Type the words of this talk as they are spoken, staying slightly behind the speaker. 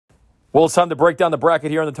Well, it's time to break down the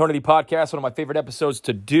bracket here on the Tony D Podcast. One of my favorite episodes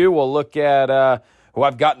to do. We'll look at who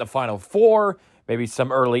I've got in the Final Four, maybe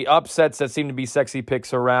some early upsets that seem to be sexy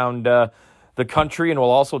picks around the country, and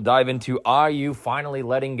we'll also dive into IU finally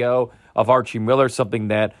letting go of Archie Miller, something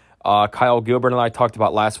that Kyle Gilbert and I talked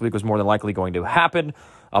about last week was more than likely going to happen.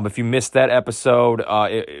 If you missed that episode,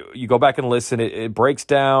 you go back and listen. It breaks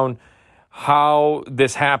down how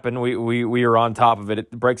this happened. We are on top of it.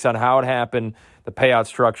 It breaks down how it happened, the payout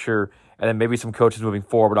structure, and then maybe some coaches moving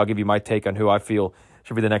forward. I'll give you my take on who I feel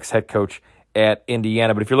should be the next head coach at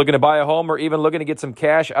Indiana. But if you're looking to buy a home or even looking to get some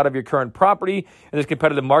cash out of your current property in this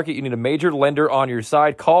competitive market, you need a major lender on your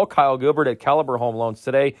side. Call Kyle Gilbert at Caliber Home Loans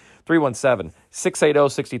today,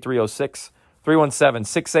 317-680-6306,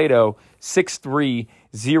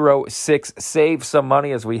 317-680-6306. Save some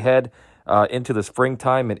money as we head into the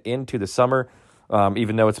springtime and into the summer,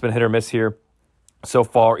 even though it's been hit or miss here so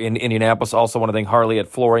far in Indianapolis. Also want to thank Harley at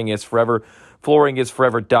Flooring is Forever.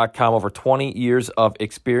 FlooringIsForever.com. Over 20 years of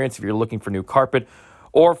experience. If you're looking for new carpet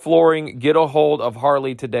or flooring, get a hold of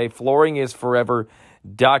Harley today.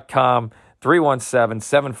 FlooringIsForever.com.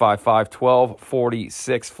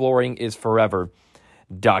 317-755-1246.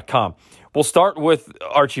 FlooringIsForever.com. We'll start with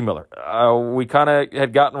Archie Miller. We kind of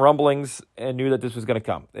had gotten rumblings and knew that this was going to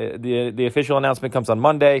come. The official announcement comes on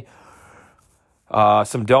Monday.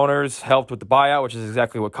 Some donors helped with the buyout, which is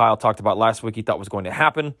exactly what Kyle talked about last week he thought was going to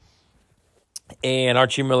happen. And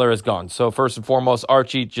Archie Miller is gone. So first and foremost,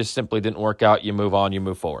 Archie just simply didn't work out. You move on, you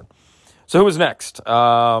move forward. So who is next?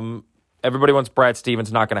 Everybody wants Brad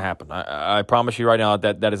Stevens. Not going to happen. I promise you right now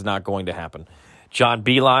that is not going to happen. John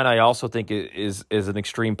Beilein, I also think is an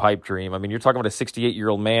extreme pipe dream. I mean, you're talking about a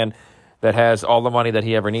 68-year-old man that has all the money that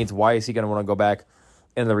he ever needs. Why is he going to want to go back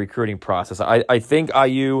in the recruiting process? I think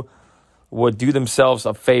IU would do themselves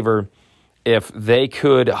a favor if they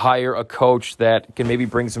could hire a coach that can maybe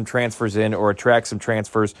bring some transfers in or attract some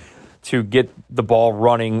transfers to get the ball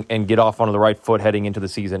running and get off on the right foot heading into the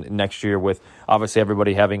season next year, with obviously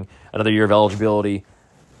everybody having another year of eligibility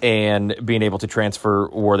and being able to transfer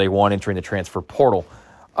where they want, entering the transfer portal.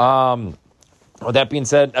 With that being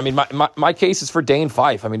said, I mean, my case is for Dane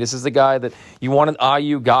Fife. I mean, this is the guy that you want, an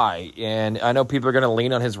IU guy, and I know people are going to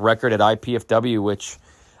lean on his record at IPFW, which,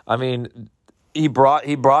 I mean, he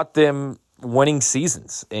brought them winning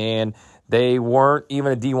seasons, and they weren't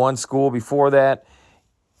even a D1 school before that.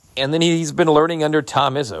 And then he's been learning under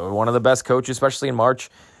Tom Izzo, one of the best coaches, especially in March,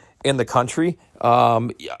 in the country.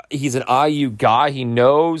 He's an IU guy. He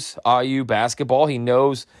knows IU basketball. He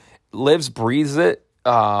lives, breathes it.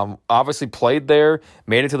 Obviously played there,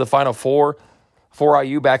 made it to the Final Four for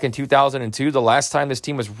IU back in 2002. The last time this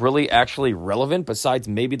team was really actually relevant, besides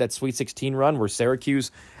maybe that Sweet 16 run where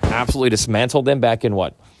Syracuse absolutely dismantled them back in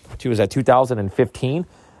 2015.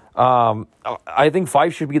 I think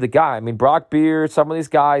Fife should be the guy. I mean, Brock Beard, some of these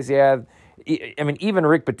guys, yeah. I mean, even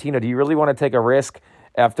Rick Pitino, do you really want to take a risk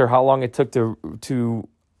after how long it took to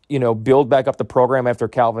build back up the program after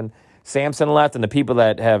Calvin Sampson left? And the people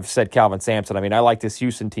that have said Calvin Sampson, I mean, I like this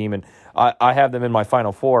Houston team, and I have them in my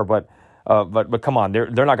Final Four, but come on, they're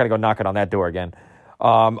not going to go knocking on that door again.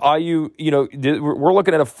 IU, we're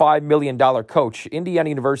looking at a $5 million coach. Indiana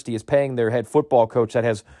University is paying their head football coach that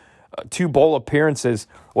has 2 bowl appearances,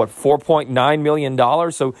 $4.9 million?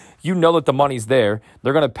 So that the money's there.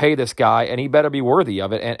 They're going to pay this guy, and he better be worthy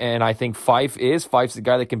of it. And I think Fife's the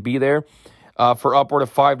guy that can be there for upward of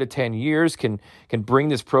 5 to 10 years, can bring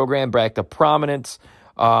this program back to prominence.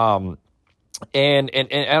 And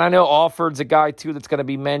I know Alford's a guy, too, that's going to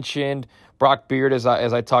be mentioned. Brock Beard, as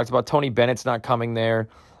I talked about. Tony Bennett's not coming there.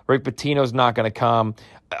 Rick Pitino's not going to come.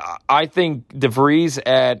 I think DeVries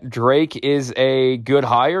at Drake is a good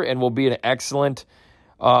hire and will be an excellent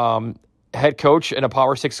head coach in a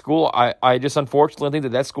Power 6 school. I just unfortunately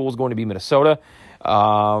think that school is going to be Minnesota.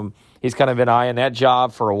 He's kind of been eyeing that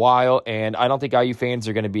job for a while, and I don't think IU fans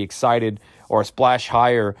are going to be excited or a splash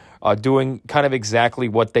hire doing kind of exactly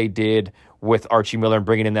what they did with Archie Miller and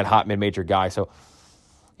bringing in that hot mid-major guy. So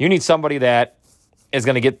you need somebody that is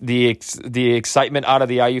going to get the excitement out of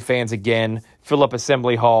the IU fans again, fill up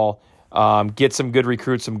Assembly Hall, get some good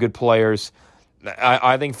recruits, some good players.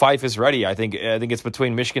 I think Fife is ready. I think it's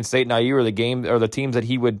between Michigan State and IU or the teams that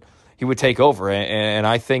he would take over. And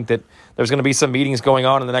I think that there's going to be some meetings going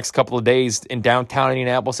on in the next couple of days in downtown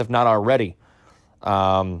Indianapolis, if not already.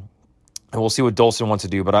 And we'll see what Dolson wants to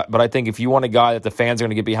do. But I think if you want a guy that the fans are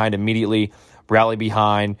going to get behind immediately, rally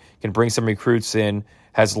behind, can bring some recruits in,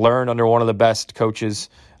 has learned under one of the best coaches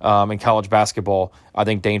in college basketball, I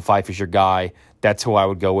think Dane Fife is your guy. That's who I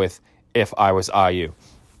would go with if I was IU.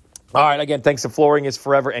 All right, again, thanks to Flooring is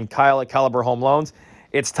Forever and Kyle at Caliber Home Loans.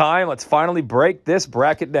 It's time. Let's finally break this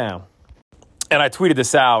bracket down. And I tweeted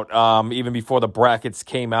this out even before the brackets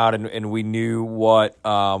came out and we knew what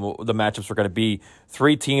the matchups were going to be.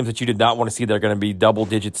 3 teams that you did not want to see that are going to be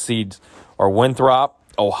double-digit seeds are Winthrop,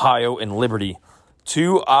 Ohio, and Liberty.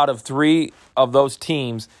 2 out of 3 of those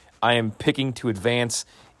teams I am picking to advance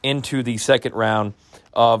into the second round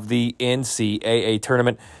of the NCAA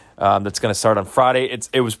tournament that's going to start on Friday.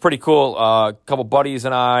 It was pretty cool. A couple buddies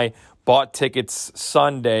and I bought tickets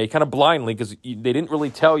Sunday kind of blindly because they didn't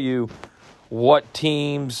really tell you what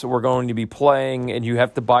teams were going to be playing, and you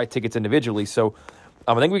have to buy tickets individually. So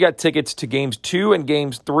I think we got tickets to Games 2 and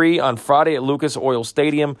Games 3 on Friday at Lucas Oil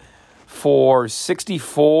Stadium for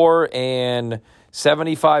 $64 and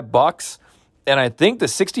 $75. And I think the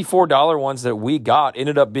 $64 ones that we got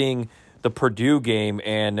ended up being the Purdue game,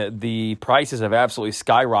 and the prices have absolutely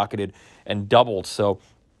skyrocketed and doubled. So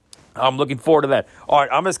I'm looking forward to that. All right,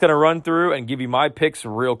 I'm just going to run through and give you my picks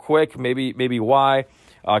real quick, maybe why.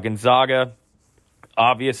 Gonzaga,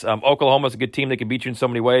 obvious. Oklahoma's a good team. They can beat you in so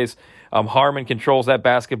many ways. Harmon controls that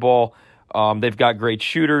basketball. They've got great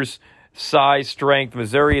shooters, size, strength.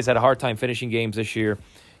 Missouri has had a hard time finishing games this year.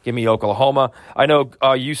 Give me Oklahoma. I know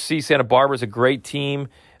UC Santa Barbara is a great team.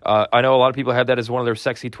 I know a lot of people have that as one of their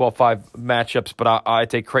sexy 12-5 matchups, but I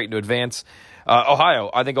take Creighton to advance. Ohio.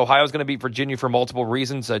 I think Ohio is going to beat Virginia for multiple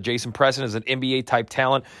reasons. Jason Preston is an NBA-type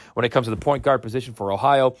talent when it comes to the point guard position for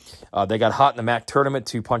Ohio. They got hot in the MAC tournament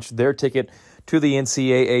to punch their ticket to the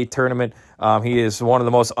NCAA tournament. He is one of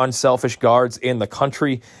the most unselfish guards in the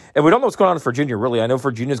country. And we don't know what's going on in Virginia, really. I know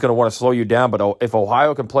Virginia's going to want to slow you down, but if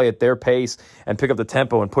Ohio can play at their pace and pick up the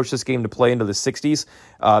tempo and push this game to play into the 60s,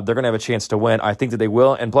 they're going to have a chance to win. I think that they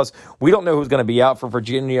will. And plus, we don't know who's going to be out for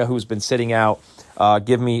Virginia, who's been sitting out.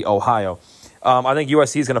 Give me Ohio. I think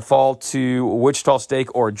USC is going to fall to Wichita State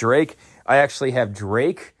or Drake. I actually have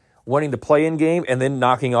Drake winning the play-in game and then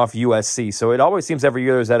knocking off USC. So it always seems every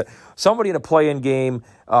year is that somebody in a play-in game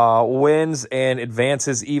wins and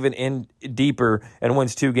advances even in deeper and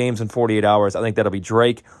wins 2 games in 48 hours. I think that'll be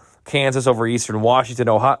Drake. Kansas over Eastern Washington.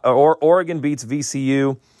 Oregon beats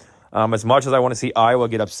VCU. As much as I want to see Iowa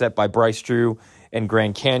get upset by Bryce Drew and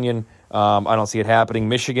Grand Canyon, I don't see it happening.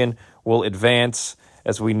 Michigan will advance.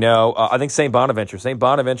 As we know, I think St. Bonaventure. St.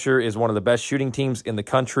 Bonaventure is one of the best shooting teams in the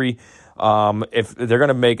country. If they're going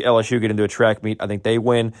to make LSU get into a track meet, I think they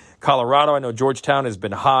win. Colorado, I know Georgetown has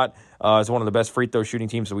been hot. Is one of the best free throw shooting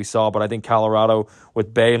teams that we saw, but I think Colorado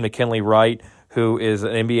with Bay and McKinley Wright, who is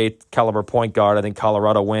an NBA caliber point guard, I think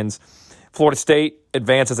Colorado wins. Florida State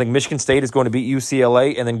advances. I think Michigan State is going to beat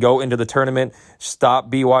UCLA and then go into the tournament, stop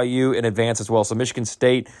BYU, and advance as well. So Michigan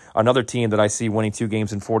State, another team that I see winning 2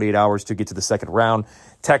 games in 48 hours to get to the second round.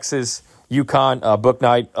 Texas, UConn, book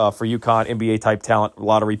night for UConn, NBA-type talent,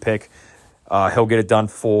 lottery pick. He'll get it done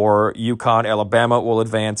for UConn. Alabama will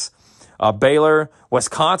advance. Baylor,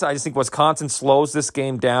 Wisconsin. I just think Wisconsin slows this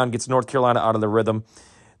game down, gets North Carolina out of the rhythm.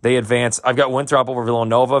 They advance. I've got Winthrop over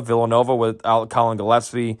Villanova. Villanova without Colin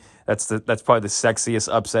Gillespie. That's probably the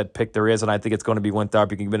sexiest upset pick there is, and I think it's going to be Winthrop.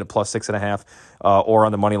 You can get it plus 6.5 or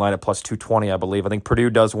on the money line at plus 220, I believe. I think Purdue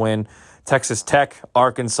does win. Texas Tech,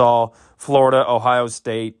 Arkansas, Florida, Ohio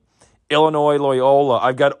State, Illinois, Loyola.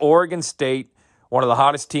 I've got Oregon State, one of the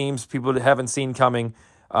hottest teams people haven't seen coming.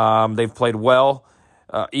 They've played well.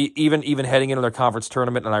 Even heading into their conference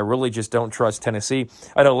tournament, and I really just don't trust Tennessee.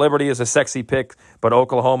 I know Liberty is a sexy pick, but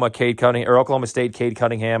Oklahoma State, Cade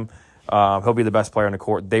Cunningham, he'll be the best player on the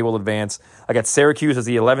court. They will advance. I got Syracuse as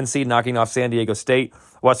the 11th seed, knocking off San Diego State,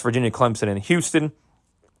 West Virginia, Clemson, and Houston.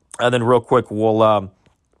 And then real quick, I'll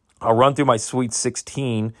run through my Sweet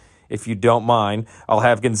 16, if you don't mind. I'll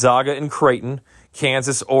have Gonzaga and Creighton,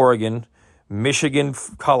 Kansas, Oregon, Michigan,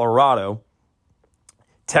 Colorado,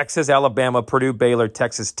 Texas, Alabama, Purdue, Baylor,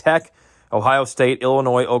 Texas Tech, Ohio State,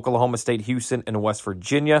 Illinois, Oklahoma State, Houston, and West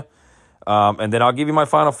Virginia. And then I'll give you my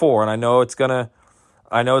Final Four. And I know it's gonna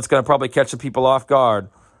probably catch some people off guard,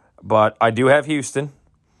 but I do have Houston.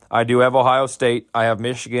 I do have Ohio State. I have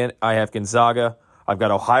Michigan. I have Gonzaga. I've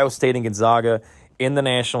got Ohio State and Gonzaga in the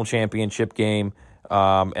national championship game,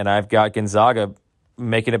 and I've got Gonzaga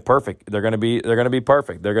making it perfect. They're gonna be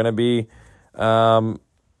perfect. They're gonna be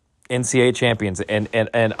NCAA champions,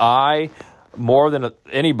 and I, more than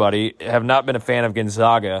anybody, have not been a fan of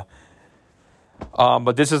Gonzaga.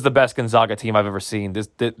 But this is the best Gonzaga team I've ever seen.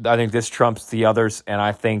 I think this trumps the others, and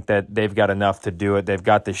I think that they've got enough to do it. They've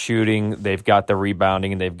got the shooting, they've got the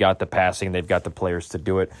rebounding, and they've got the passing, they've got the players to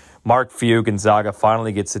do it. Mark Few, Gonzaga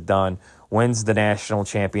finally gets it done, wins the national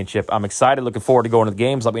championship. I'm excited, looking forward to going to the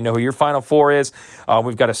games. Let me know who your Final Four is.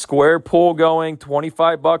 We've got a square pool going,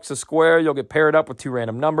 $25 a square. You'll get paired up with 2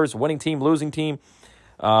 random numbers, winning team, losing team,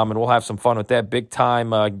 and we'll have some fun with that. Big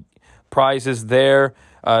time prizes there.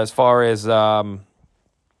 as far as the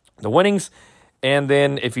winnings. And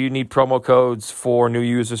then if you need promo codes for new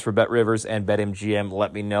users for BetRivers and BetMGM,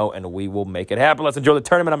 let me know, and we will make it happen. Let's enjoy the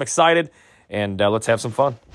tournament. I'm excited, and let's have some fun.